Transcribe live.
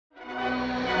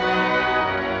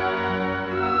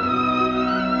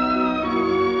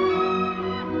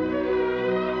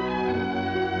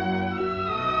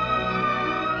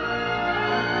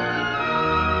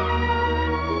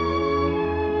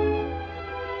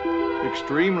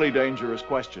Extremely dangerous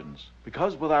questions,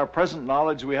 because with our present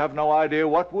knowledge, we have no idea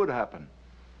what would happen.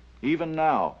 Even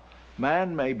now,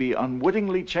 man may be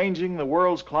unwittingly changing the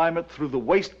world's climate through the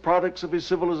waste products of his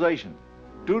civilization.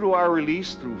 Due to our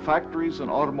release through factories and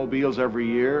automobiles every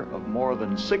year of more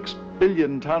than 6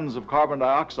 billion tons of carbon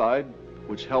dioxide,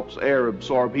 which helps air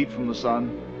absorb heat from the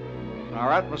sun,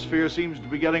 our atmosphere seems to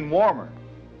be getting warmer.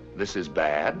 This is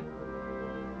bad?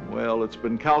 Well, it's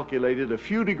been calculated a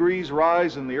few degrees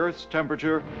rise in the Earth's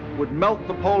temperature would melt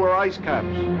the polar ice caps.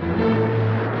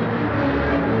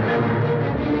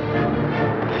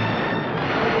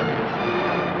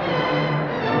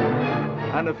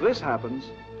 And if this happens,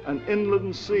 an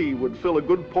inland sea would fill a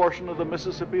good portion of the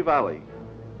Mississippi Valley.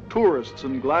 Tourists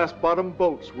in glass-bottom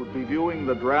boats would be viewing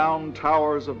the drowned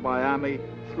towers of Miami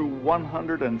through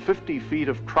 150 feet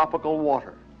of tropical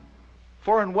water.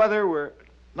 Foreign weather, we're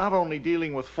not only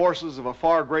dealing with forces of a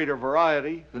far greater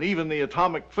variety than even the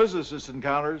atomic physicist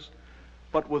encounters,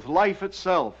 but with life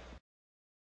itself,